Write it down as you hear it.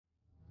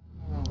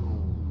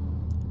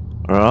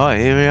Right,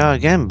 here we are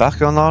again,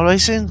 back on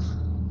iRacing.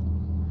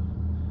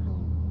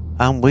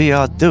 And we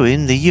are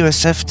doing the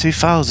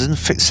USF2000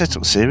 Fixed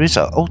Setup Series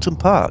at Oulton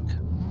Park.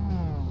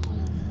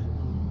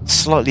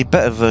 Slightly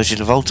better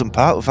version of Oulton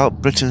Park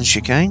without Britain's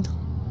chicane.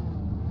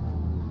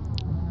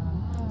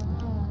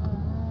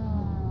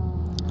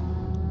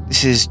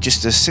 This is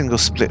just a single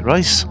split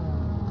race.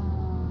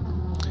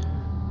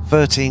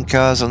 13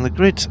 cars on the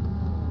grid.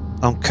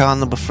 I'm car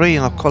number 3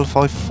 and I've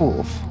qualified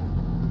 4th.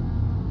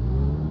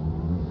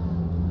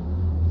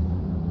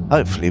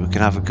 Hopefully we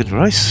can have a good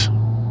race.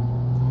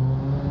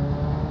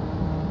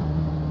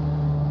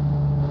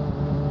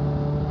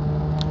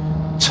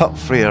 Top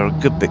 3 are a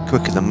good bit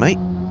quicker than me.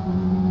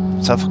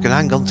 So if I can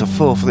hang on to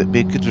 4th, it'd be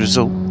a good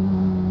result.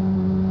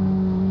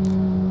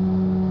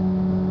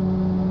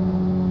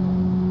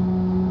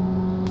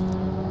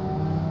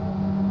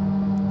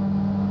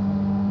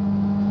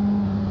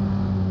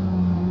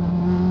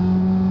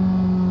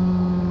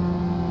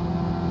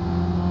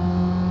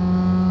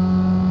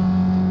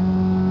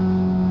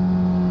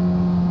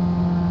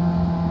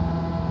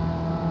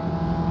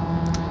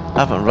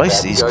 I haven't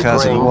raced these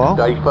cars in a while.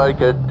 Stay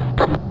focused.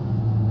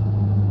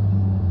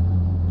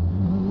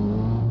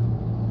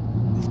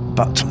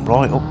 Backed them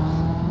right up.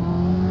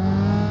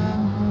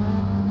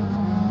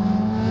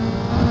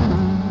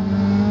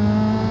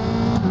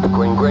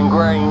 Green, green,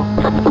 green.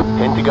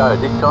 10 to go,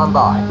 this time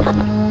by.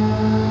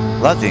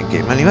 That didn't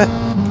get him anywhere.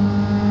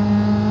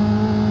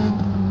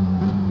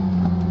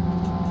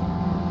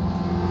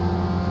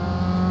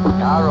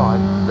 Car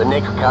right, the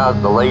next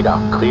car's the leader.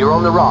 Clear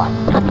on the right.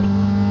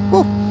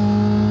 Woo.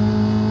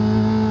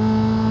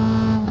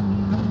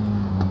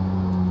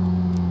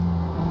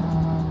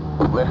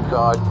 Left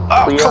side,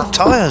 Oh, clear. come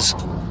tyres!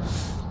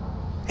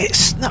 It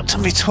snapped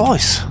on me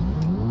twice.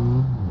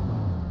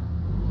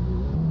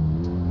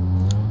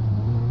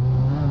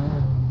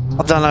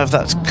 I don't know if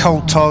that's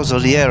cold tyres or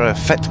the aero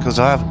effect because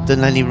I haven't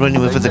done any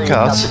running with other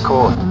cars. Cut the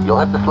course. You'll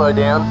have to slow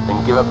down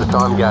and give up the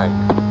time game.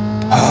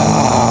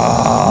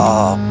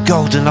 Ah,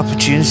 golden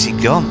opportunity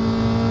gone.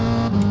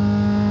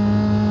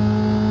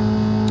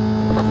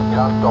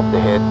 Car stopped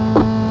ahead.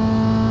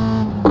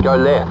 Go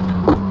left.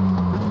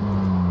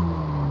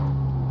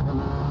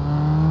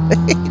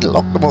 He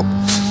locked them up.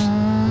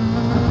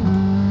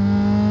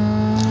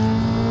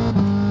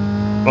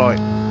 Right.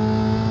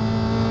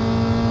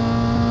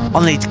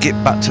 I need to get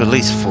back to at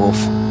least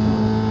 4th.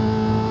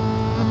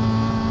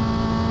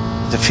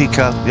 There's a few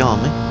cars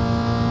behind me.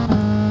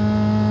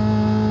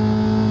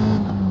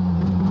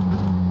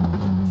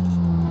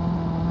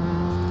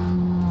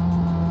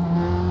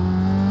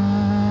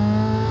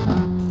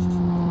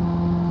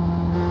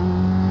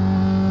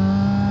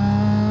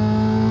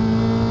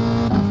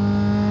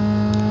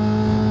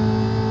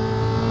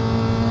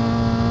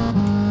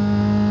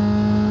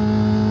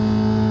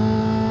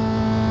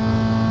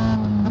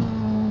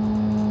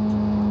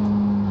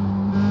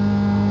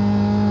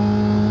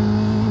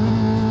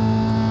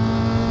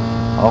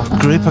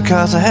 Group of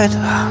cars ahead.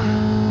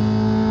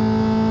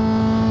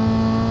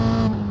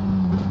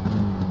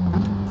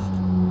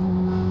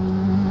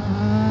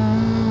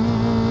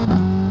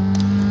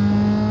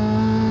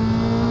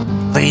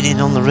 Leaning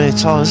on the rear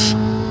tyres.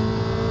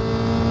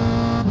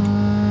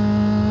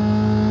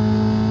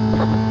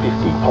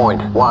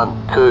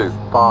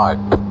 50.125.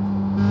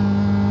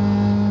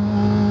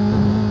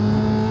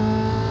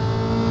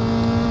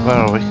 Where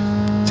are we?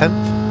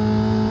 10th?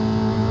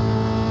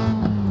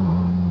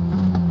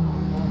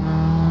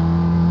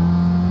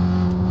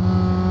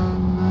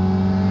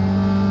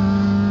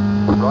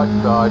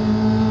 Right side.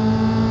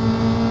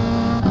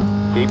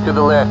 Keep to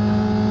the left.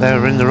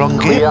 They're in the wrong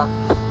Clear. gear.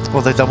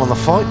 Or they don't want to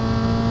fight.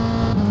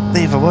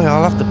 Either way,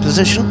 I'll have the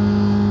position.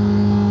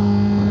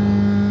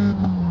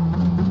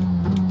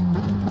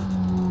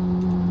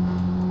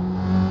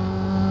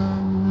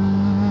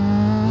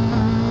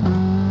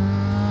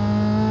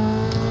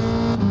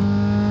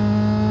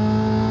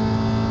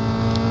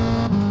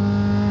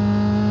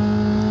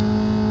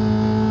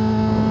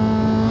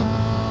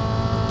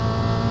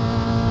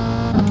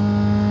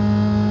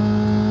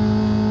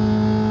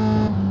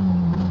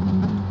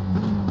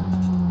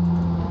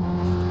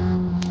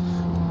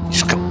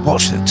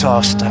 Watch the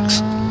tyre stacks.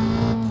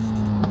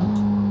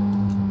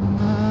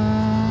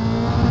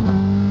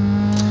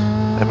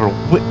 They will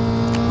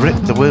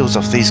rip the wheels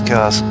off these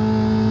cars.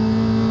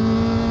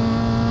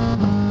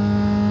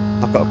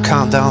 I've got to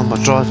calm down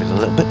my driving a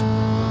little bit.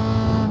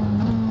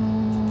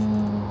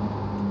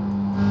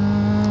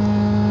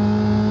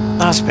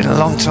 Now, it's been a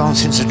long time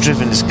since I've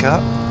driven this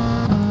car.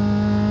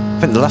 I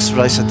think the last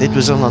race I did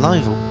was on an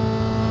oval.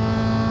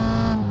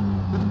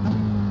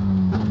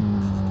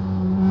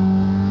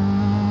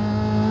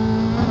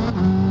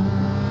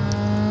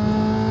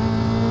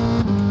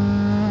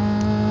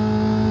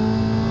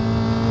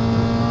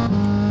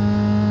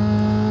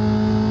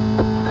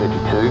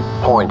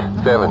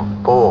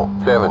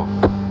 .747.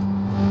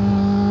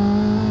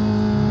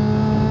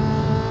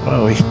 Where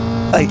are we?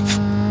 8th.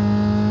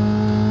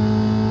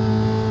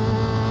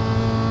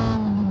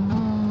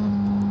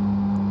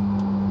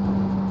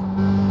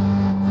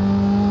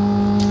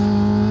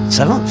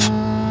 7th.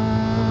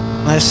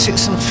 There's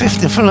 6th and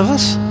 5th in front of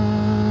us.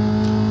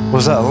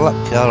 Was that a lap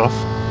car off?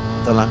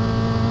 Don't know.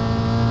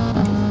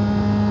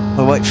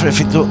 We'll wait for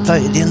everything to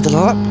update at the end of the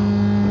lap.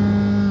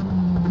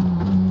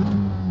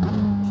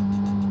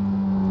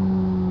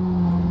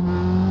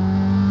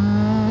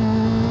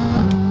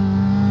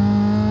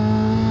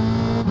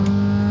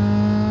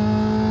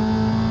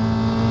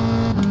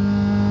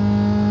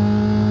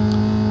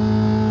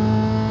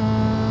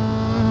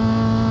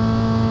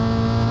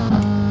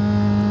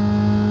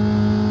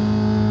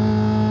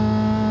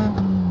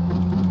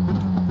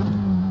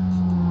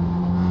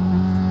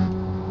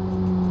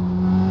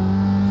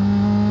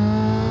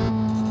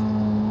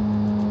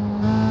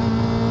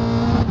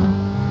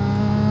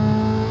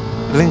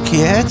 Blinky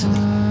head.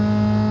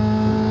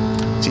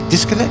 Is it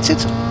disconnected?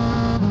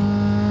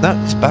 No,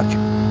 it's back.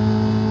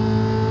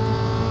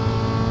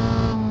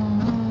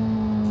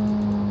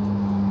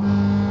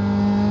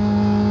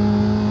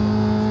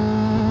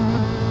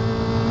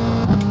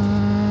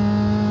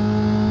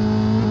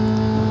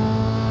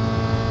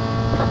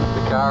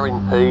 The car in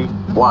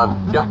P1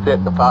 just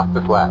set the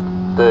fastest lap,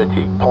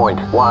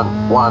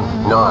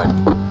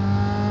 30.119.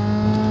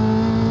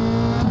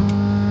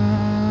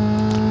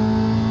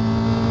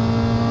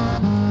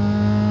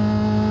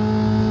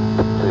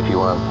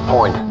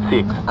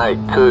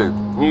 31.682.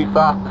 New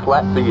fastest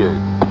lap for you.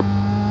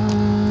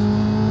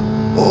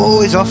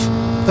 Oh, he's off.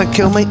 Don't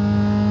kill me.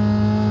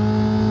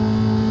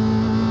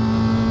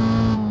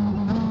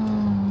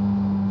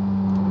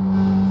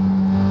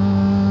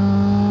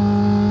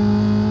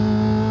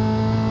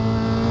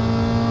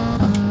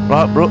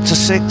 Right, we're up to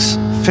 6th.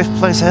 5th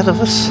place ahead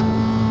of us.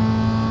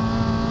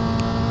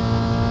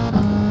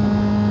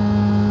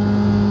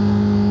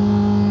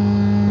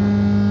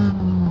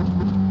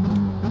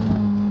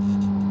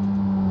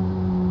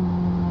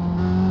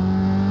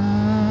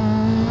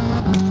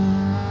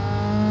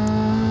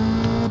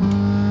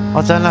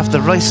 I don't have the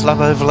race lab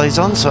overlays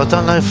on, so I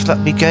don't know if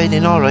that'll be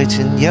gaining our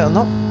rating yet or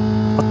not.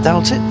 I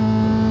doubt it.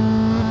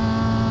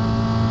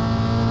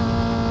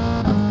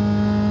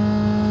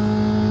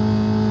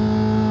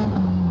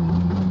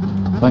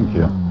 Thank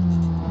you.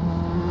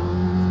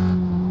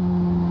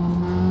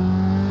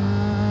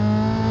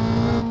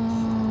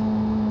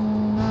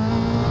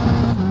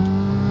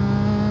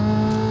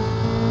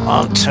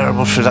 I'm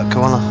terrible through that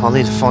corner. I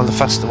need to find the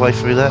faster way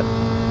through that.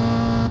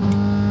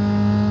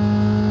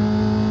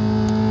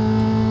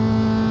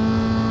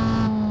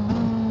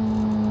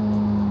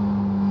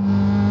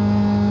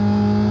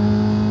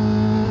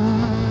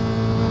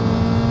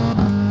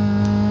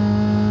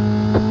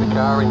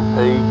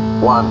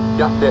 P1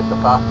 just set the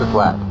fastest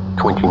lap,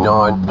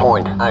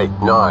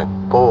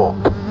 29.894.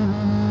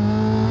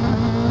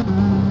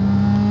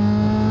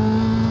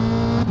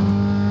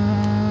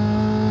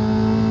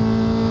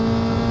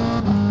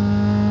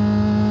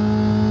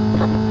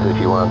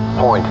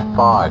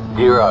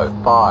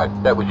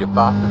 .505. That was your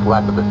fastest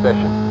lap of the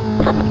session.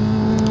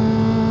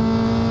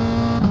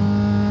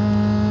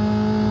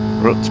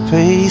 We're up to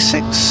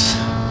P6.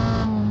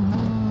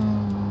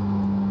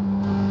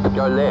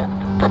 Go left.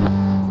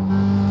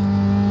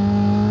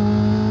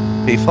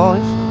 P5.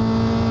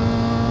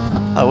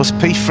 That was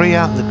P3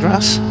 out in the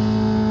grass.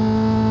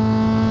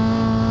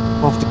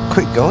 Off the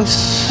quick guys.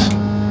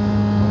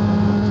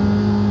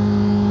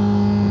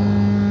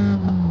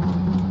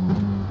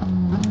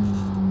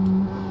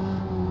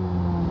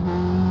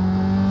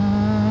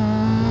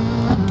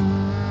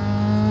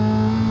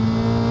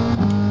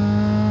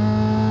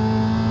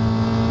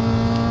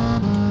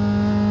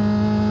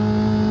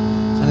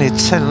 It's only a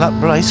 10 lap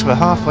race. We're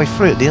halfway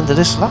through at the end of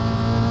this lap.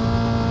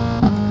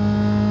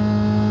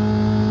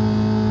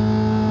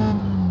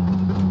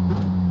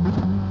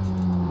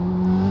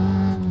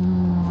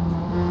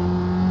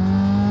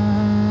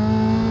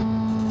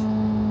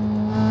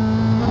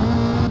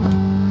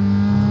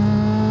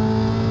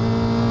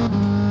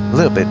 A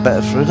little bit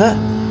better through that.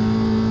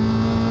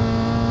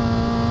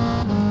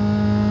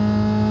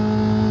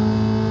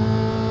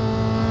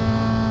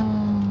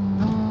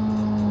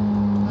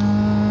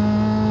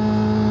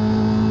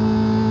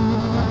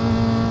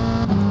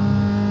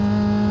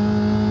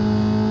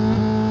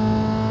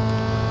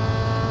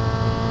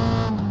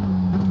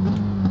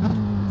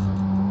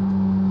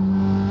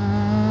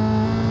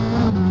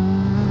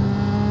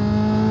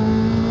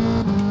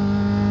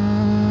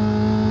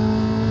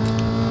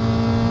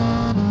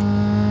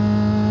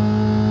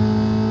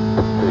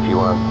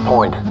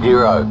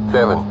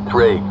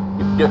 .073.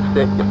 You've just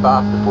set your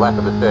fastest lap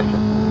of the session.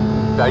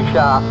 Stay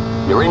sharp.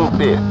 You're in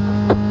 5th.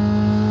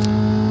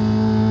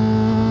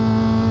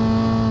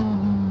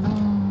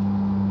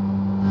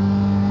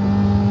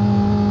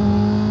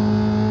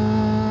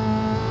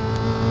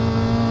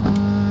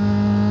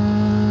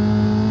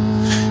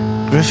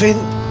 Griffin,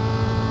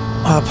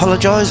 I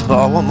apologise, but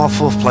I want my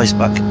 4th place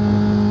back.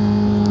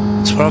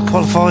 That's where I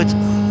qualified.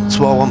 That's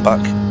what I want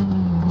back.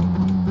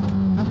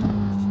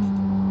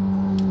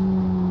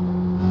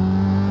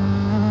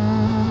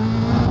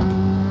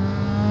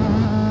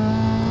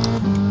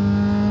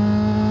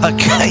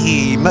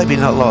 Okay, maybe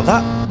not like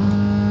that.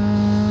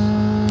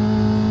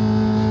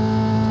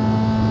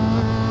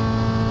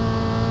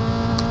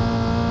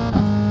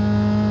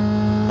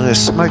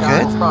 There's smoke Car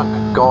ahead. in front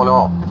has gone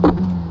off.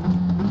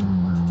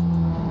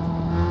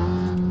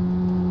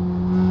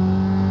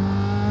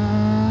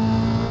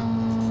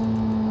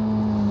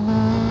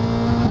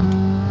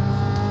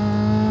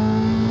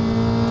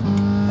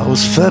 I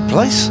was third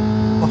place,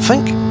 I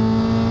think.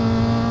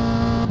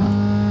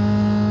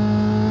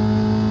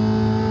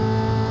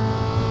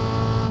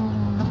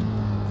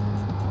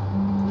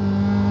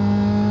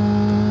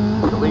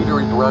 The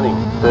leader is running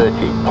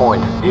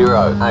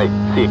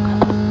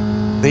 30.086.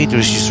 Leader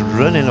is just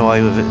running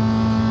away with it.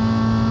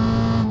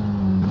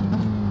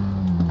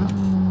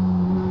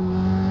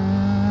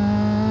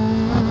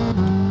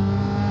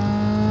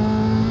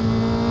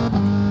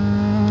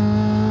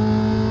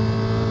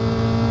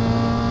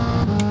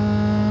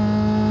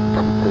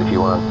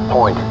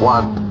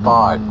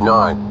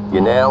 .159.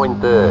 You're now in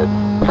third.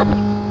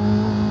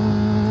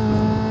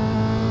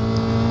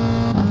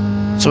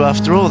 So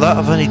after all that,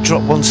 I've only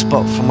dropped one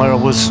spot from where I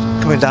was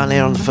coming down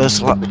here on the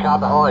first lap. The car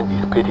behind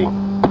is pitting.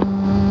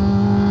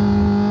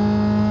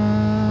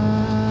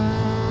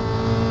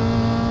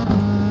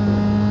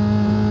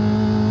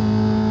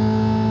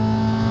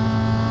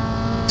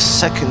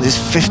 Second is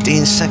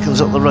 15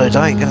 seconds up the road.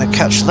 I ain't gonna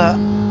catch that.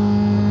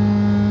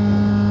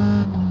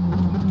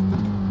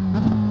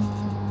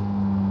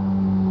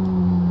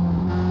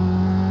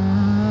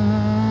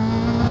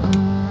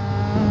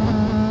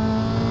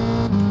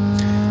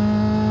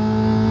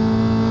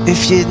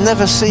 If you've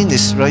never seen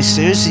this race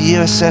series, the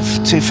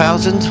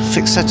USF2000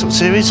 fixed setup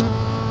series,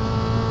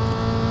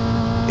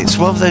 it's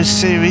one of those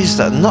series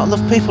that not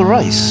enough people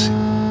race.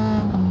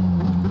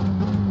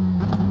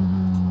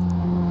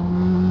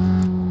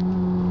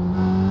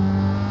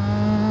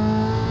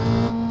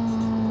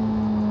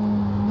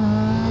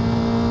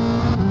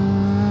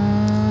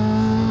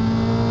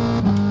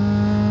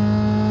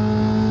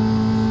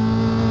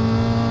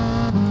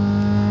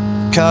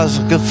 Cars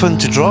are good fun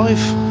to drive.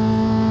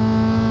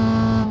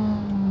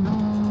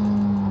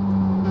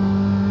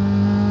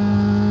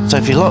 So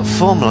if you like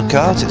Formula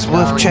cars, it's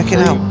worth checking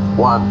out.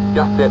 One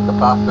just set the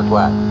fastest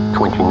lap,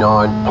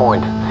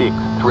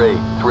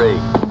 29.633.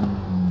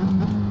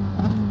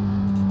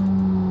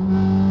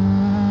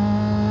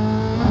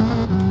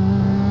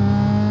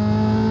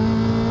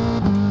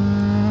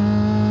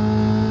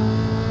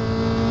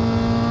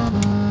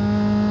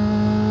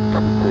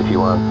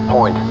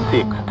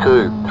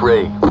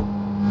 .623.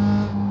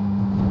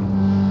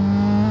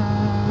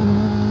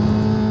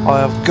 I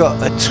have got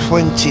a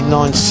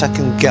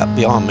 29-second gap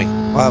behind me.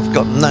 I have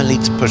got no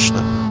need to push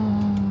them.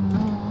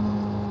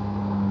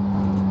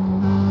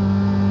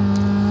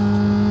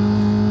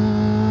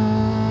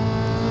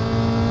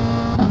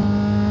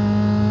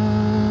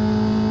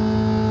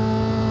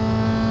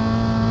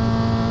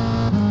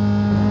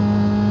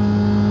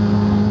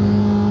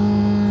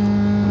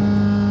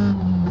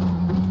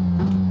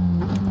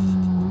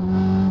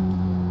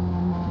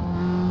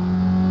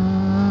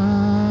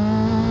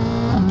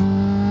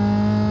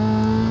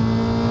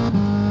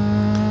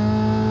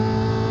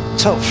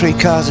 Top three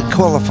cars in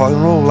qualifying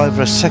are all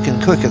over a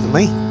second quicker than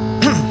me.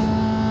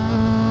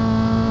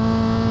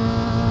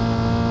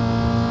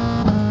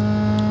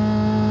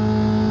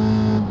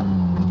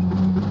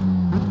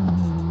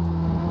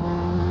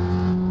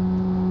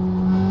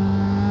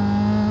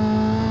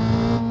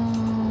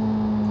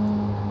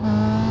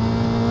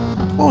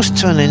 I was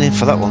turning in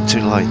for that one too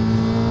late.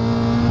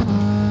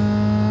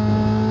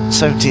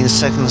 17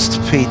 seconds to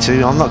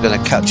P2. I'm not going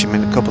to catch him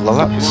in a couple of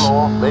laps. Two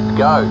more, let's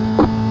go.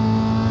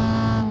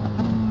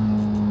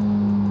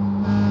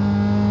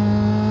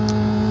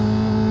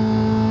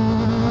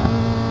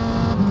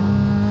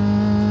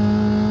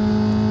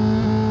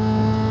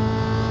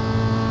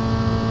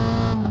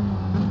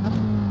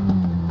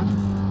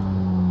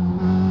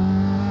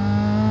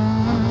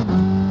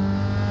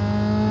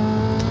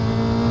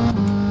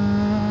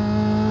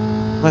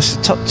 Unless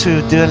the top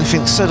two do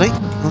anything silly,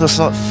 looks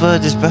like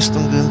third is best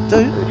I'm going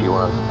to do.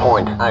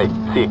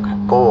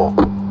 31.864.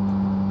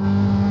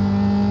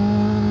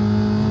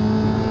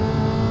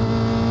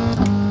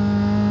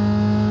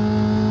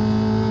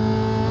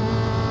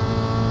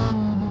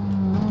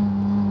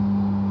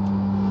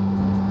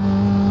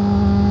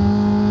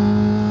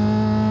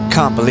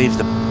 Can't believe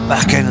the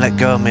back end let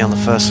go of me on the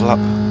first lap.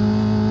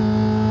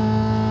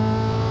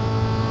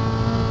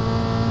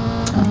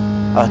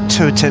 I had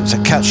 2 attempts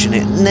at catching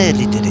it,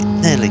 nearly did it,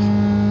 nearly.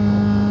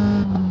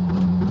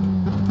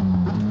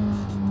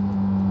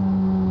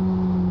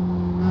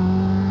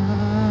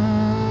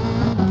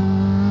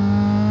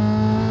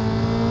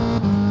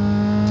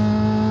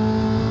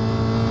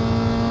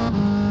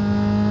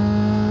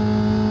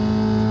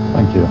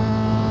 Thank you.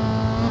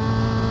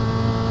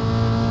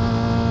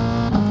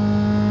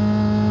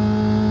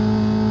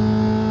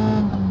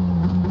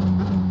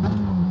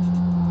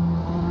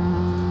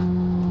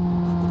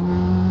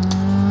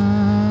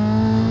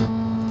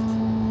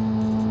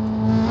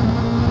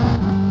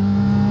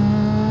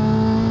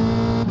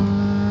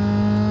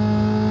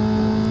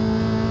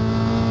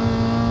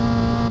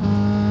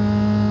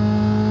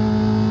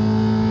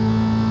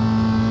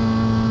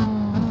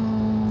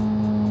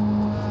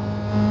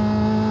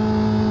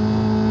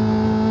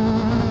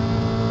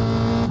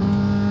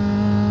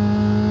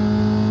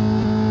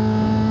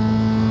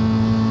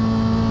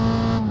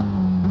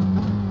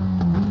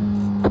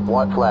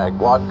 White flag,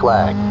 white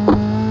flag.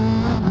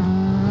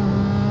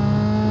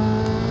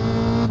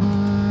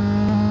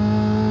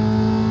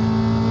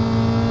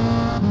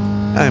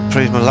 I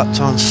improved my lap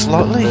time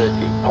slightly.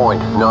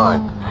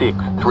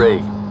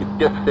 30.963. You've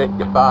just set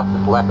your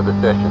fastest lap of the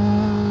session.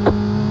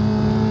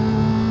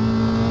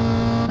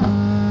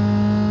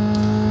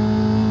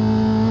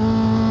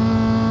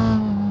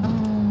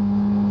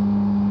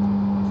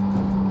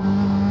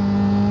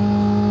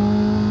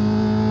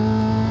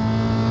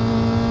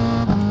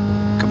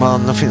 Come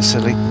on, nothing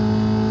silly.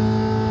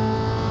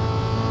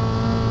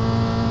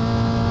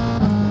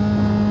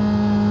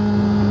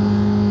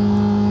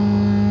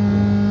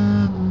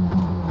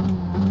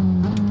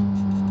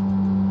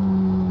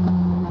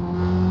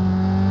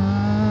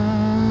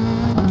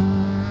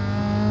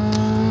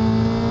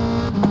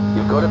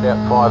 Got about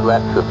 5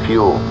 laps of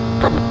fuel.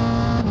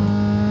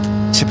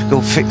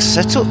 Typical fixed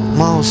setup,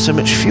 miles too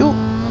much fuel.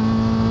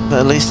 But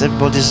at least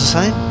everybody's the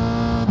same.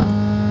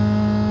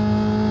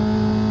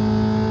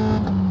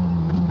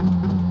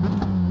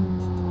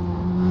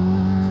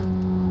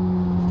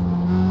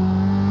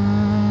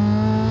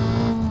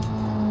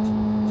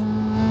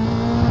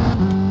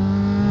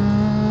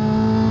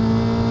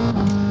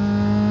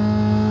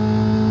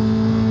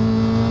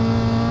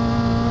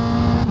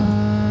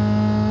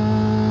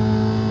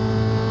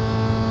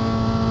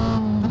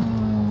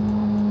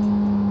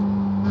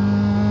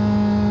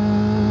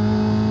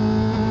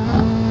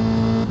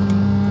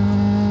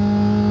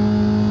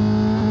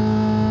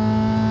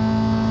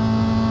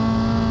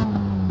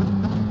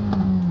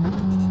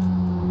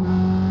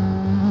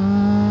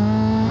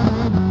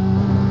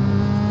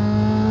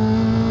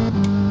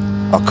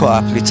 I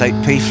quite happily take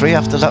P3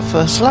 after that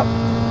first lap.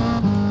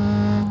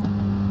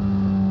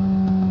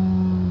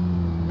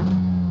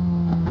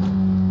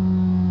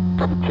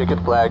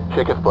 Checkered flag,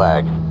 checkered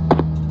flag.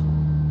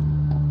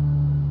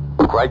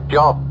 Great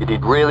job, you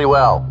did really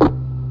well.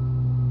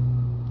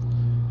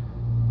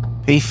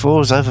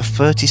 P4 is over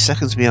 30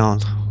 seconds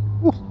behind.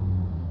 Woo.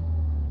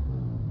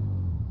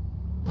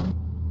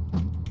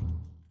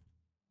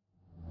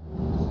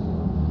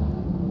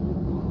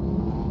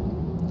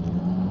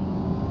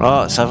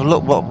 Right, let's have a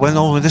look what went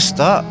on with this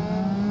start.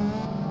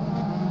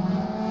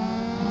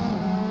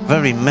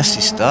 Very messy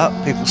start.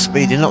 People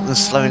speeding up and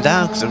slowing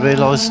down because they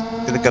realised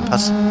they're going to go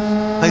past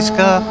the pace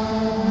car.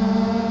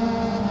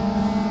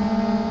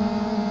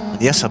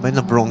 And yes, I'm in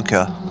a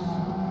Bronco.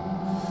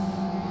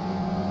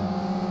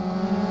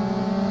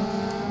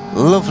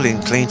 Lovely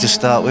and clean to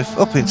start with,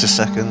 up into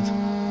second.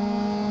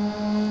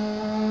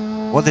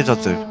 What did I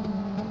do?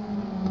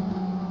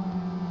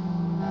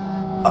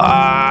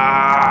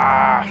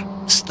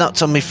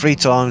 Snapped on me 3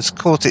 times,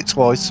 caught it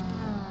twice.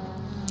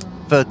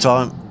 3rd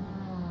time,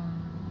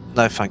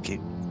 no thank you.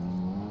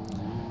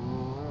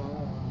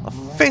 I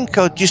think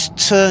I just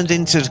turned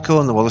into the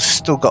corner while I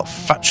still got a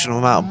fractional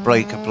amount of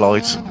brake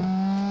applied. So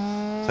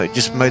it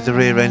just made the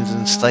rear end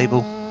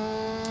unstable.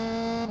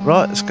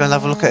 Right, let's go and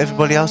have a look at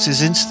everybody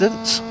else's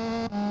incidents.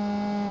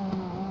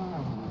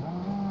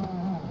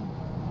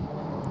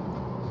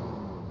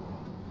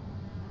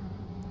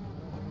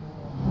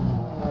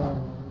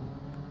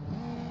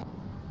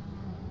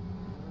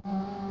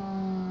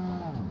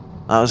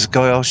 That was the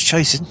guy I was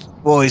chasing.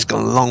 Boy, he's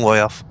gone a long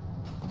way off.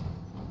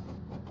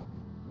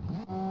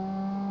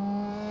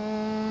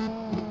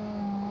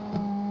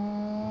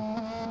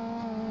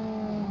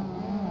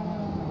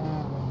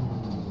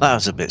 That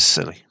was a bit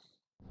silly.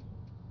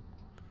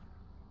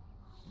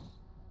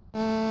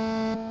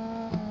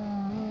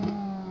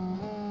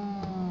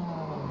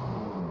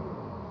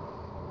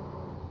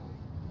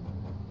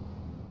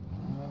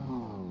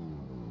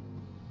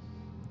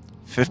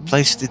 Fifth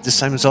place did the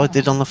same as I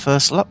did on the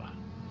first lap.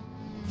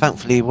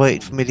 Thankfully he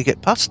waited for me to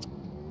get past.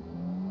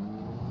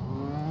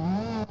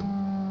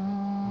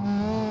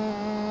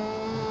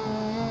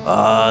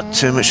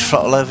 Too much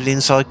throttle over the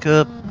inside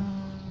curb.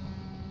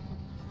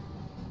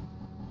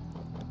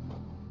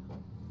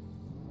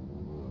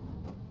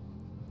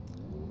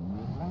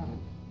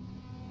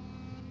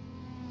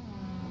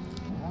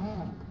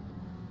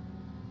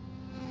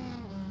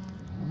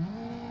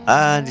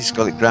 And he's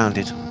got it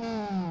grounded.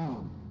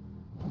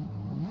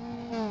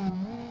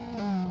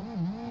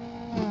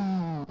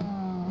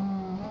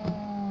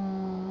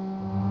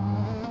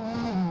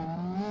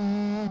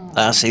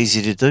 That's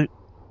easy to do.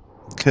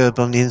 Curb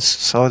on the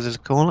inside of the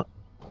corner.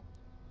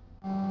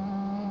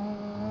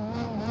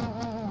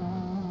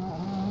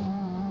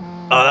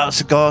 Oh, that was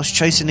the guy I was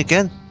chasing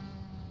again.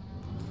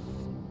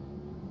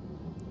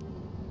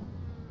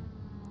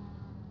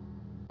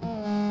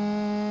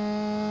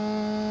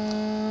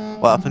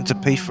 What happened to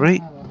P3?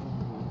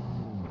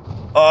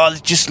 Oh, they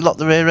just locked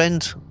the rear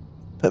end.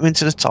 Put them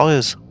into the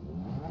tyres.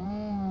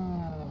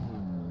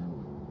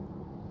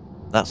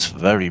 That's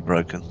very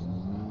broken.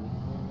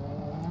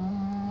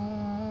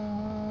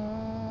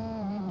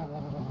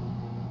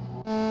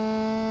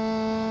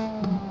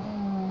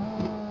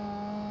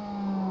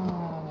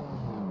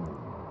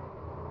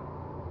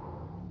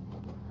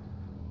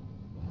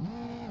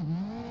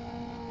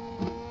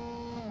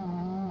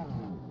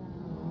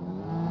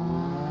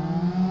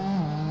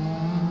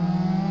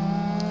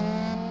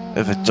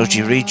 Bit of a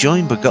dodgy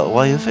rejoin, but got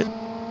away with it.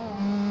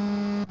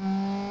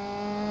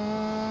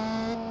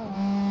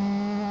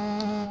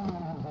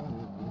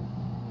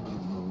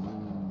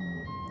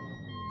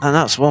 And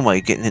that's one way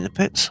of getting in the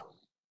pits.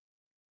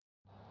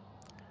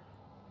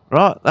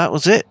 Right, that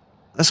was it.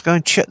 Let's go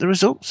and check the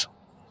results.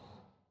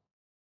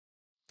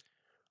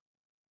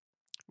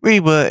 We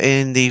were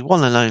in the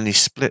one and only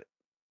split.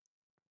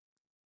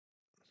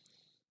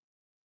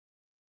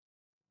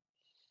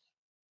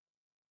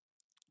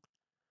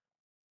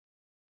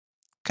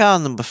 Car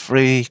number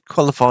 3,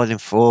 qualified in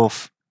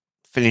 4th,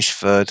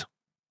 finished 3rd,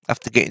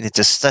 after getting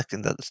into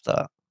 2nd at the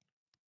start.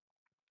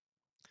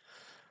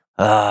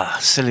 Ah,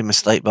 silly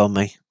mistake by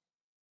me.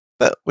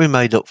 But we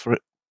made up for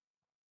it.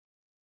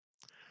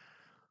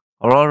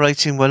 Our R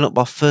rating went up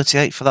by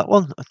 38 for that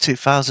one, at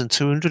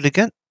 2,200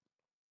 again.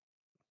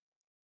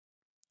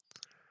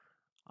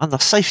 And our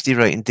safety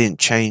rating didn't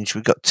change.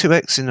 We got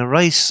 2x in the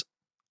race,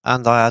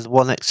 and I had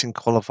 1x in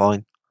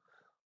qualifying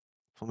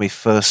for my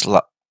first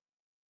lap.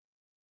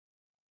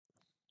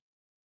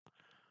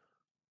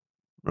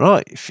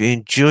 Right, if you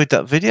enjoyed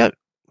that video,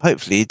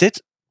 hopefully you did.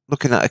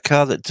 Looking at a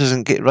car that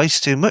doesn't get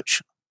raced too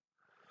much.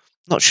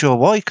 Not sure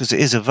why, because it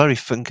is a very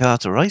fun car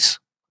to race.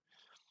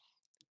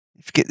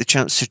 If you get the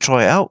chance to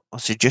try it out, I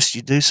suggest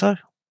you do so.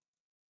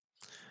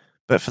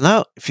 But for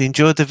now, if you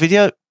enjoyed the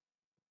video,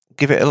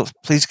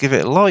 please give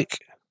it a like.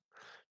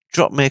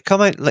 Drop me a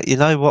comment, let you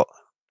know what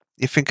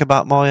you think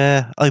about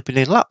my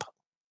opening lap.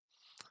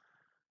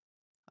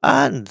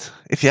 And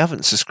if you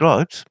haven't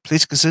subscribed,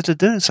 please consider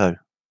doing so.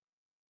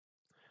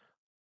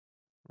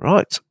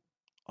 Right,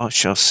 I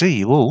shall see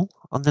you all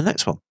on the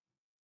next one.